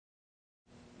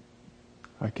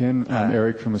I can. I'm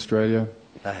Eric from Australia.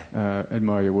 Hi.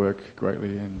 Admire your work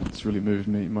greatly, and it's really moved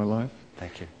me in my life.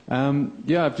 Thank you.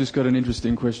 Yeah, I've just got an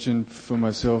interesting question for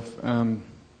myself.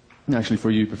 Actually, for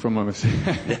you, but from myself.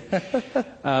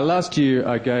 Last year,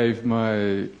 I gave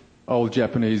my old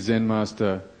Japanese Zen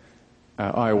master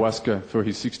ayahuasca for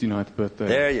his 69th birthday.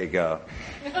 There you go.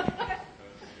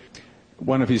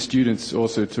 One of his students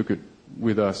also took it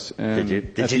with us. And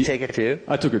Did you take it too?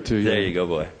 I took it too, yeah. There you go,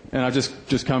 boy. And I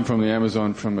just come from the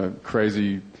Amazon, from a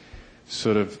crazy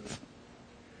sort of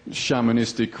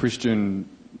shamanistic Christian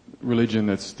religion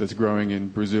that's growing in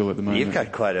Brazil at the moment. You've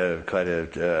got quite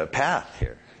a path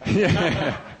here.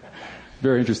 Yeah,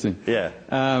 very interesting. Yeah.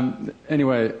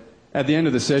 Anyway, at the end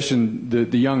of the session,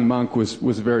 the young monk was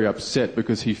very upset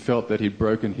because he felt that he'd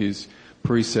broken his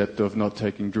precept of not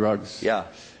taking drugs. Yeah.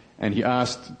 And he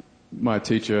asked my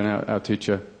teacher and our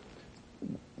teacher,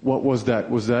 what was that?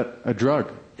 Was that a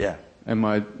drug? Yeah. And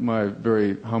my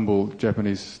very humble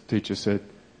Japanese teacher said,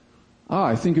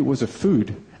 I think it was a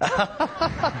food.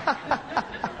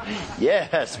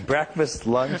 Yes, breakfast,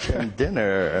 lunch, and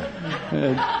dinner.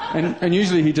 And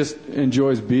usually he just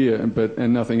enjoys beer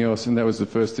and nothing else, and that was the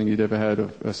first thing he'd ever had of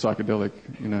a psychedelic,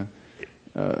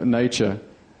 nature.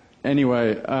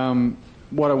 Anyway,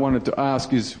 what I wanted to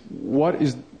ask is,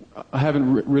 I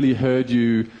haven't really heard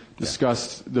you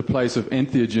discuss the place of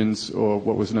entheogens, or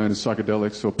what was known as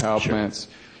psychedelics or power plants,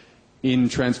 in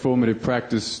transformative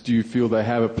practice. Do you feel they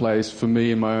have a place? For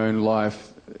me in my own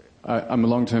life, I'm a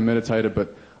long-term meditator,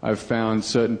 but I've found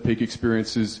certain peak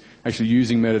experiences actually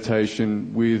using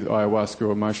meditation with ayahuasca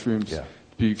or mushrooms to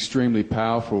be extremely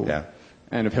powerful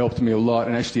and have helped me a lot,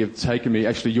 and actually have taken me,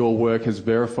 your work has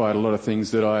verified a lot of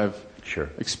things that I've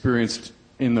experienced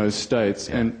in those states.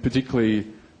 And particularly,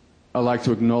 I like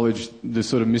to acknowledge the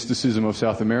sort of mysticism of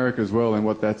South America as well, and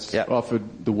what that's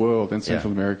offered the world and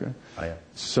Central America. Oh, yeah.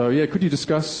 So, could you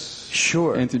discuss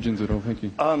entheogens at all? Thank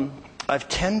you. I've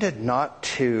tended not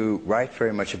to write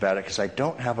very much about it because I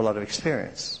don't have a lot of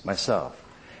experience myself.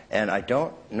 And I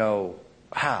don't know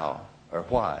how or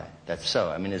why that's so.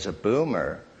 I mean, as a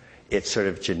boomer, it's sort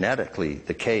of genetically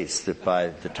the case that by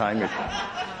the time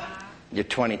you're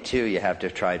 22, you have to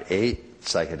have tried 8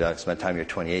 psychedelics. By the time you're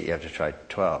 28, you have to try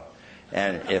 12.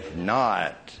 And if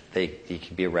not, you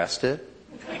can be arrested.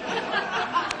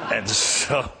 And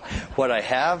so what I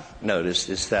have noticed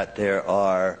is that there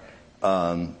are,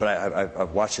 but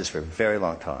I've watched this for a very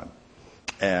long time,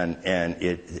 and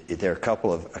there are a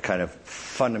couple of kind of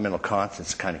fundamental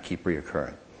constants that kind of keep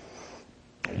reoccurring.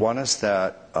 One is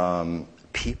that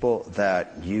people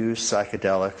that use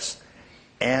psychedelics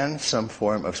and some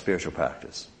form of spiritual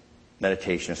practice,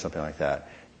 meditation or something like that,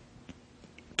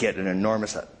 get an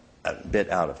enormous bit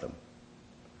out of them.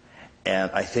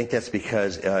 And I think that's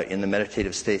because in the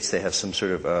meditative states they have some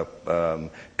sort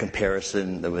of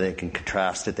comparison that they can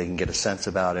contrast it, they can get a sense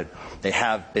about it. They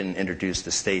have been introduced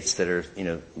to states that are,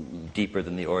 deeper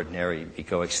than the ordinary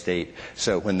egoic state.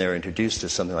 So when they're introduced to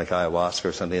something like ayahuasca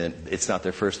or something, that it's not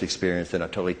their first experience, they're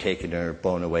not totally taken or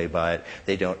blown away by it.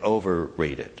 They don't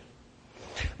overrate it.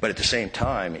 But at the same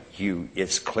time,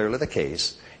 it's clearly the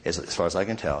case, as far as I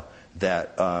can tell,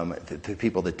 that the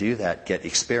people that do that get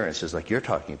experiences like you're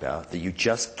talking about that you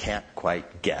just can't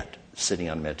quite get sitting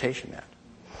on a meditation mat.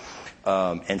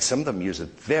 And some of them use it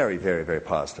very, very, very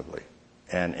positively.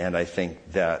 And I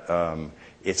think that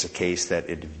it's a case that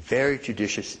in very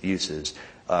judicious uses,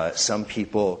 some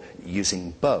people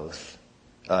using both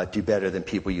do better than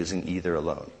people using either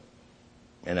alone.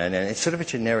 And it's sort of a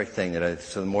generic thing that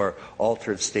so the more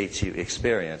altered states you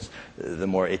experience, the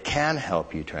more it can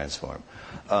help you transform.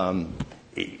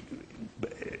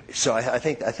 So I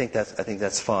think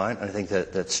that's fine. I think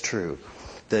that's true.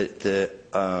 The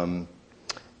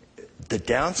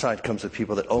downside comes with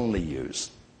people that only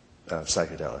use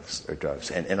psychedelics or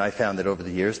drugs, and I found that over the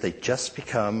years they just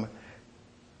become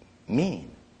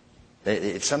mean.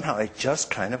 Somehow it just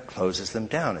kind of closes them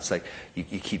down. It's like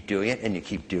you keep doing it and you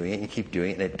keep doing it and you keep doing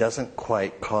it, and it doesn't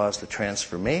quite cause the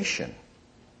transformation.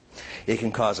 It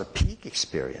can cause a peak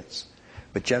experience,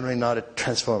 but generally not a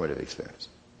transformative experience.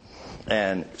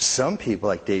 And some people,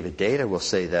 like David Data, will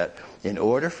say that in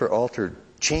order for altered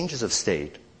changes of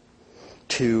state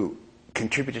to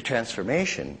contribute to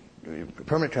transformation,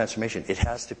 permanent transformation, it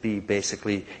has to be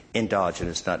basically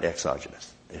endogenous, not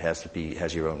exogenous. It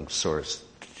has your own source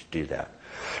do that.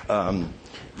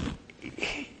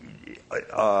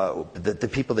 The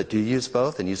people that do use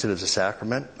both and use it as a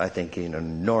sacrament, I think, gain an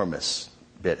enormous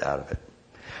bit out of it.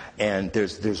 And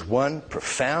there's one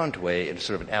profound way, in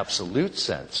sort of an absolute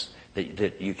sense,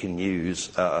 that you can use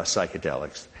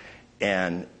psychedelics,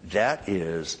 and that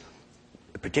is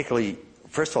particularly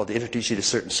first of all, to introduce you to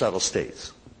certain subtle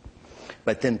states.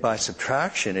 But then by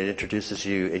subtraction, it introduces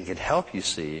you and can help you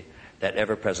see that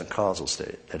ever-present causal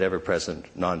state, that ever-present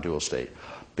non-dual state.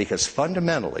 Because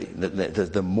fundamentally,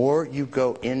 the more you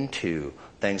go into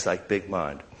things like big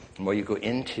mind, the more you go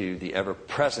into the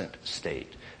ever-present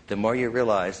state, the more you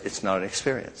realize it's not an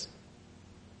experience.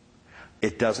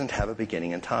 It doesn't have a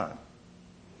beginning in time.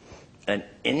 And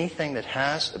anything that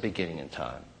has a beginning in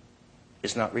time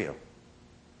is not real.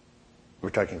 We're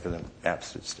talking for the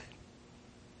absolute state.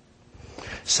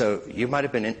 So you might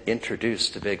have been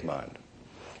introduced to big mind.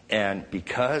 And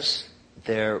because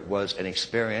there was an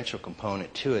experiential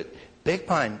component to it, big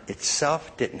mind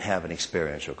itself didn't have an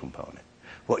experiential component.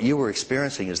 What you were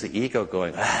experiencing is the ego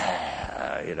going,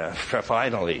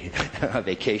 finally, a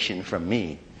vacation from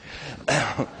me.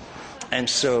 And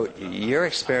so you're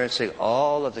experiencing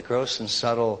all of the gross and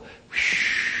subtle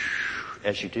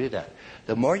as you do that.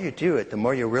 The more you do it, the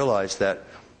more you realize that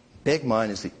big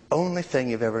mind is the only thing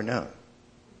you've ever known.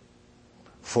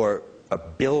 For 1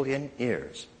 billion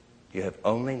years, you have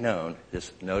only known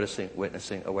this noticing,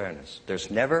 witnessing awareness. There's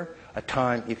never a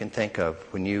time you can think of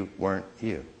when you weren't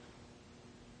you.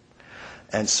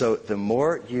 And so the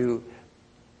more you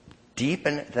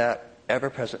deepen that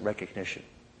ever-present recognition,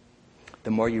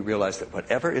 the more you realize that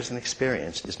whatever is an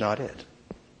experience is not it.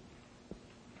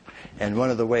 And one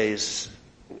of the ways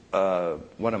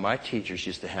one of my teachers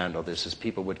used to handle this is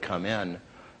people would come in,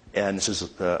 and this is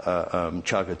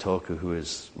Chaga Tolku, who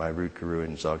is my root guru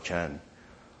in Dzogchen,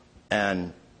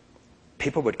 and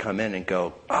people would come in and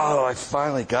go, oh, I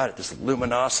finally got it. This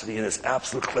luminosity and this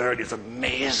absolute clarity is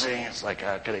amazing. It's like,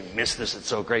 how could I miss this? It's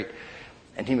so great.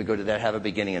 And he would go, did that have a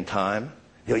beginning in time?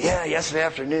 He'd go, yeah, yesterday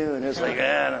afternoon. And it's like,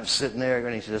 and I'm sitting there.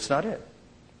 And he said, that's not it.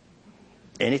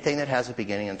 Anything that has a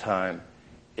beginning in time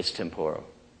is temporal.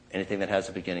 Anything that has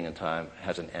a beginning in time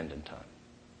has an end in time.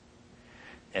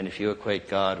 And if you equate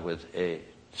God with a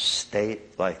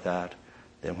state like that,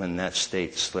 then when that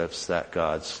state slips, that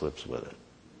God slips with it.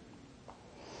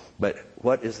 But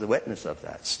what is the witness of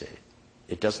that state?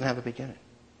 It doesn't have a beginning.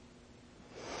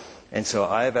 And so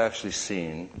I've actually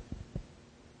seen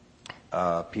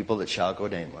people that shall go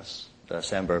nameless, the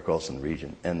Sam Berk-Olsen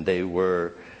region, and they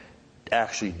were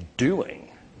actually doing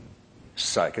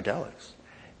psychedelics.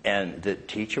 And the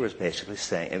teacher was basically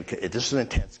saying, and this is an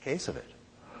intense case of it,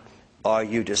 are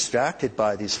you distracted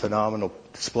by these phenomenal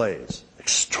displays,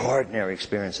 extraordinary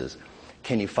experiences?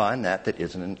 Can you find that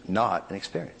isn't not an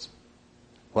experience?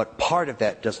 What part of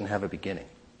that doesn't have a beginning?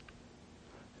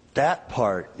 That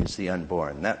part is the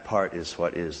unborn. That part is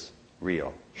what is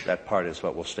real. That part is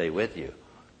what will stay with you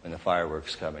when the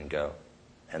fireworks come and go.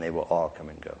 And they will all come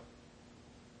and go.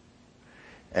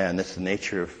 And that's the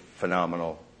nature of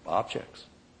phenomenal objects.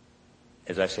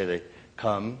 As I say, they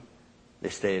come, they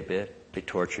stay a bit, they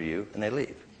torture you, and they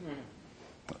leave.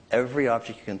 Every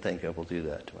object you can think of will do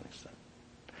that to an extent.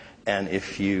 And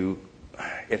if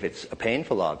it's a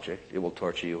painful object, it will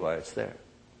torture you while it's there.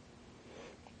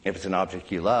 If it's an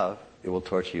object you love, it will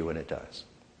torture you when it dies.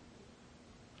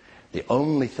 The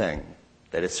only thing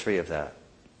that is free of that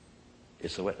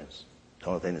is the witness. The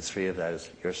only thing that's free of that is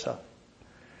yourself.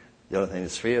 The only thing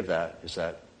that's free of that is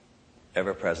that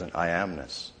ever-present I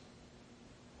amness.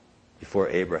 Before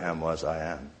Abraham was, I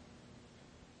am.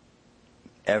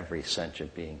 Every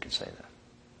sentient being can say that.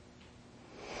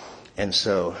 And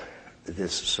so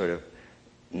this sort of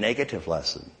negative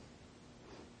lesson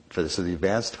for the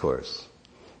advanced course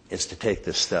is to take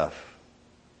this stuff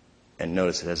and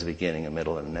notice it has a beginning, a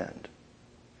middle, and an end.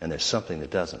 And there's something that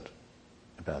doesn't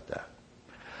about that.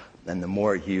 And the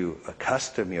more you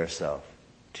accustom yourself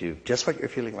to just what you're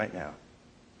feeling right now,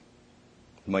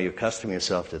 the more you accustom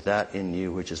yourself to that in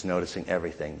you which is noticing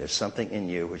everything. There's something in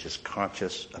you which is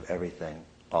conscious of everything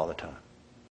all the time.